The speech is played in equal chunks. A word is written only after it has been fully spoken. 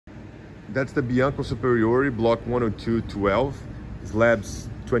That's the Bianco Superiore block 10212, slabs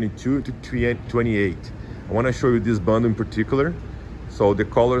 22 to 28. I want to show you this bundle in particular. So the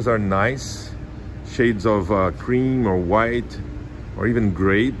colors are nice, shades of cream or white or even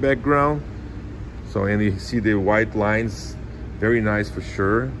gray background. So, and you see the white lines, very nice for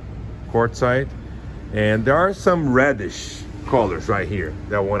sure, quartzite. And there are some reddish colors right here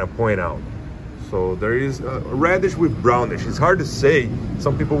that I want to point out. So there is a reddish with brownish. It's hard to say.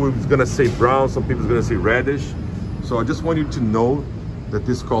 Some people are gonna say brown, some people are gonna say reddish. So I just want you to know that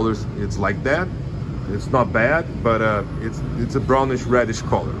this color, it's like that. It's not bad, but it's a brownish reddish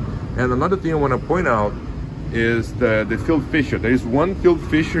color. And another thing I want to point out is the field fissure. There is one field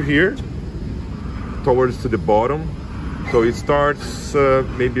fissure here towards to the bottom. So it starts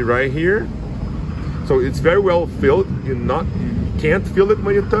maybe right here. So it's very well filled. You can't feel it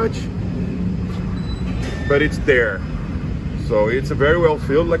when you touch, but it's there. So it's a very well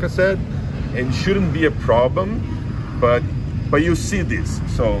filled, like I said, and shouldn't be a problem, but you see this.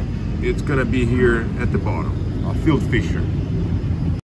 So it's gonna be here at the bottom, a field fissure.